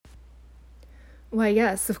Why,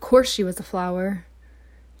 yes, of course she was a flower.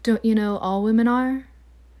 Don't you know all women are?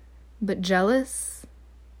 But jealous?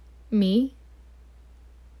 Me?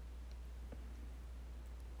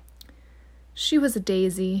 She was a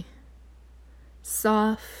daisy.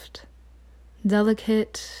 Soft,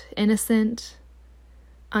 delicate, innocent,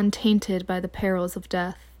 untainted by the perils of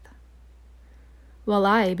death. While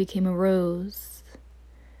I became a rose.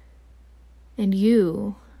 And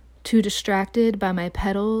you, too distracted by my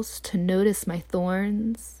petals to notice my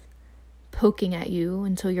thorns, poking at you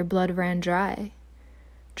until your blood ran dry,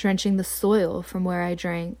 drenching the soil from where I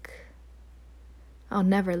drank. I'll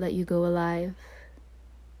never let you go alive.